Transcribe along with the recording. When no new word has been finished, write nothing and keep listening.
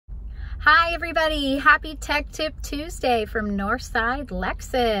Hi everybody, happy Tech Tip Tuesday from Northside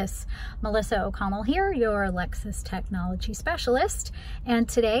Lexus. Melissa O'Connell here, your Lexus technology specialist. And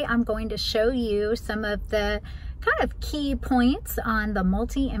today I'm going to show you some of the kind of key points on the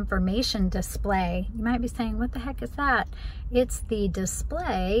multi-information display. You might be saying, what the heck is that? It's the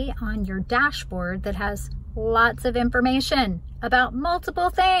display on your dashboard that has lots of information about multiple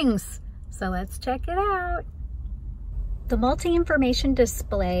things. So let's check it out. The multi-information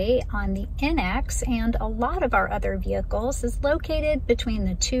display on the NX and a lot of our other vehicles is located between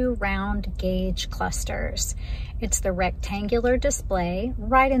the two round gauge clusters. It's the rectangular display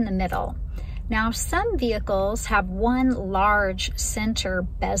right in the middle. Now, some vehicles have one large center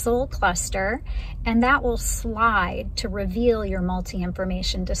bezel cluster, and that will slide to reveal your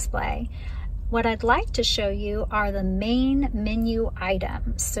multi-information display. What I'd like to show you are the main menu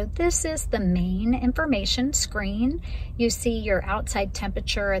items. So this is the main information screen. You see your outside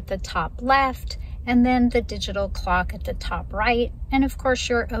temperature at the top left, and then the digital clock at the top right, and of course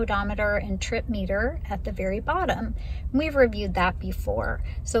your odometer and trip meter at the very bottom. We've reviewed that before.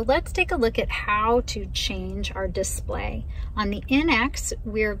 So let's take a look at how to change our display. On the NX,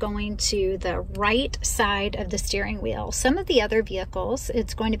 we're going to the right side of the steering wheel. Some of the other vehicles,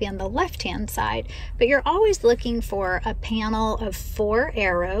 it's going to be on the left-hand side, but you're always looking for a panel of 4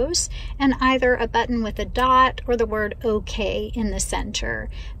 arrows and either a button with a dot or the word OK in the center.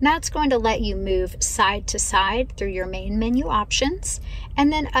 And that's going to let you move side to side through your main menu options,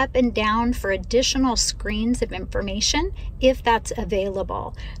 and then up and down for additional screens of information if that's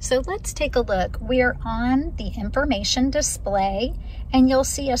available. So let's take a look. We're on the information display, and you'll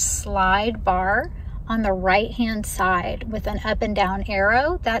see a slide bar on the right hand side with an up and down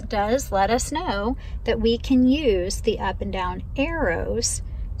arrow. That does let us know that we can use the up and down arrows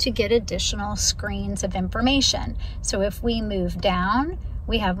to get additional screens of information. So if we move down,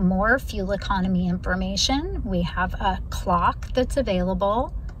 we have more fuel economy information. We have a clock that's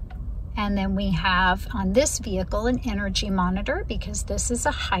available. And then we have on this vehicle an energy monitor because this is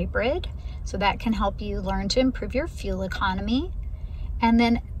a hybrid. So that can help you learn to improve your fuel economy. And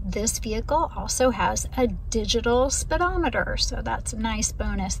then this vehicle also has a digital speedometer. So that's a nice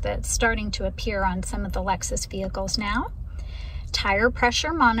bonus that's starting to appear on some of the Lexus vehicles now. Tire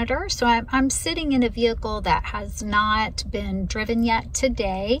pressure monitor. So I'm sitting in a vehicle that has not been driven yet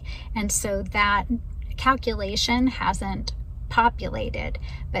today, and so that calculation hasn't populated.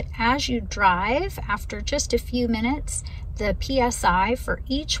 But as you drive, after just a few minutes, the PSI for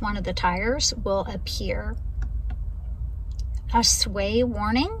each one of the tires will appear. A sway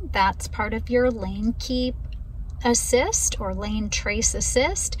warning, that's part of your lane keep assist or lane trace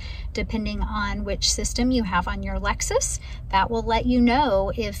assist, depending on which system you have on your Lexus. That will let you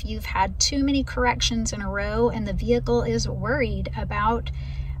know if you've had too many corrections in a row and the vehicle is worried about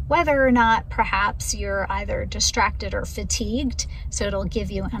whether or not perhaps you're either distracted or fatigued, so it'll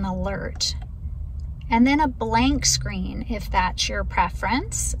give you an alert. And then a blank screen if that's your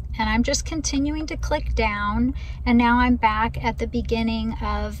preference. And I'm just continuing to click down, and now I'm back at the beginning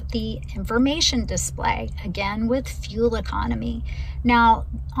of the information display, again with fuel economy. Now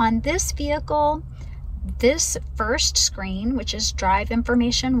on this vehicle, this first screen, which is drive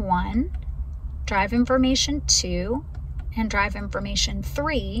information 1, drive information 2, and drive information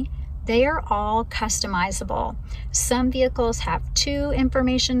 3, they are all customizable. Some vehicles have 2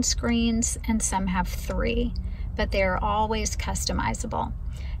 information screens and some have 3, but they're always customizable.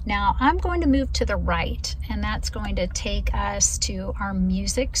 Now I'm going to move to the right, and that's going to take us to our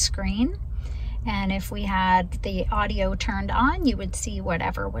music screen. And if we had the audio turned on, you would see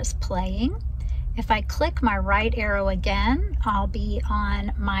whatever was playing. If I click my right arrow again, I'll be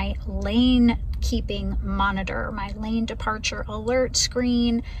on my lane keeping monitor, my lane departure alert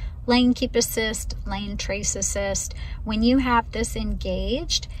screen, lane keep assist, lane trace assist. When you have this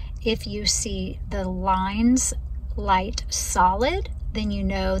engaged, if you see the lines light solid, then you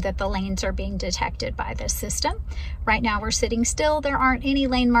know that the lanes are being detected by this system. Right now we're sitting still. There aren't any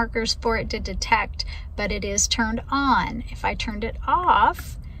lane markers for it to detect, but it is turned on. If I turned it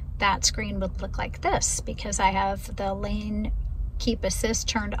off, that screen would look like this because I have the lane keep assist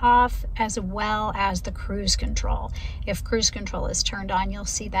turned off as well as the cruise control. If cruise control is turned on, you'll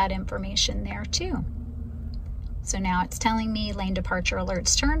see that information there too. So now it's telling me lane departure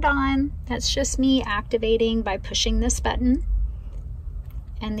alerts turned on. That's just me activating by pushing this button.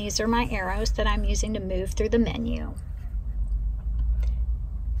 And these are my arrows that I'm using to move through the menu.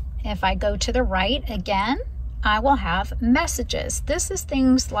 If I go to the right again, I will have messages. This is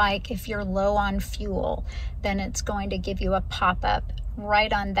things like if you're low on fuel, then it's going to give you a pop-up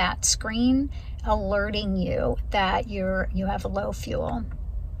right on that screen alerting you that you have low fuel.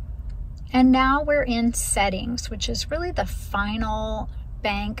 And now we're in settings, which is really the final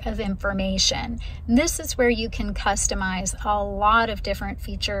bank of information. And this is where you can customize a lot of different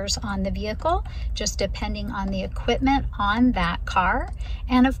features on the vehicle, just depending on the equipment on that car.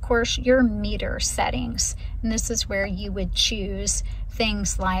 And of course, your meter settings. And this is where you would choose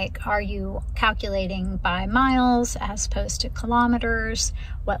things like, are you calculating by miles as opposed to kilometers?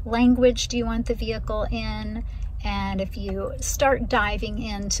 What language do you want the vehicle in? And if you start diving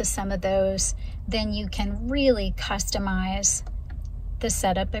into some of those, then you can really customize the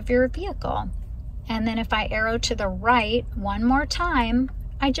setup of your vehicle. And then if I arrow to the right one more time,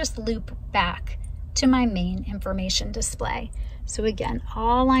 I just loop back to my main information display. So again,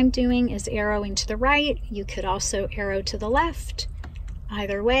 all I'm doing is arrowing to the right. You could also arrow to the left.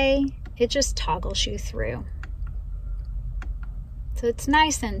 Either way, it just toggles you through. So it's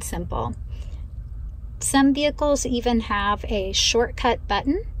nice and simple. Some vehicles even have a shortcut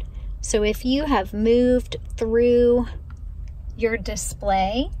button. So if you have moved through your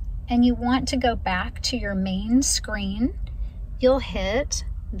display and you want to go back to your main screen, you'll hit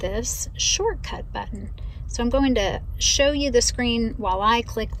this shortcut button. So I'm going to show you the screen while I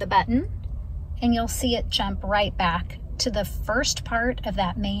click the button, and you'll see it jump right back to the first part of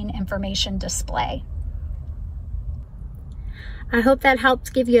that main information display. I hope that helps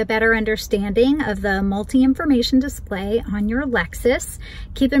give you a better understanding of the multi-information display on your Lexus.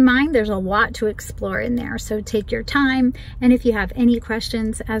 Keep in mind there's a lot to explore in there, so take your time. And if you have any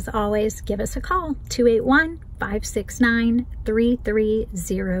questions, as always, give us a call,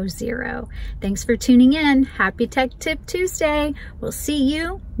 281-569-3300. Thanks for tuning in. Happy Tech Tip Tuesday. We'll see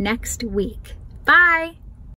you next week. Bye.